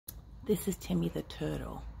This is Timmy the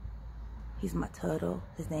turtle. He's my turtle.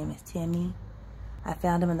 His name is Timmy. I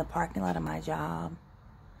found him in the parking lot of my job.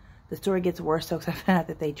 The story gets worse though, because I found out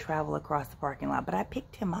that they travel across the parking lot. But I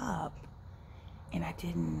picked him up, and I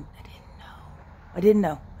didn't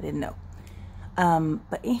know.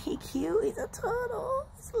 But ain't he cute? He's a turtle.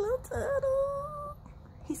 He's a little turtle.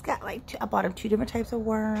 He's got like I bought him 2 different types of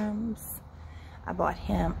worms. I bought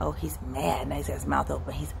him. Oh, he's mad. Now he's got his mouth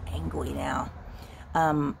open. He's angry now.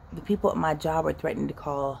 The people at my job are threatening to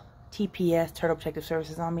call TPS, Turtle Protective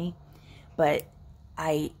Services, on me, but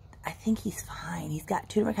I think he's fine. He's got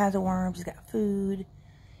 2 different kinds of worms. He's got food.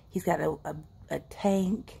 He's got a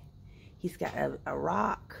tank. He's got a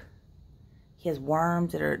rock. He has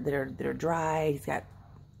worms that are dried. He's got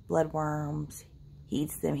blood worms. He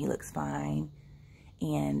eats them. He looks fine.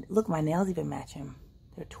 And look, my nails even match him.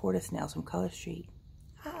 They're tortoise nails from Color Street.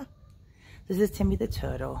 Ah. This is Timmy the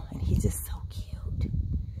turtle, and he's just so cute.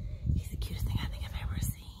 He's the cutest thing I think I've ever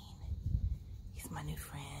seen. He's my new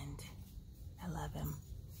friend. I love him.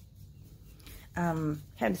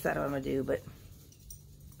 Haven't decided what I'm gonna do, but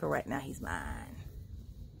for right now, he's mine.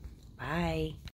 Bye.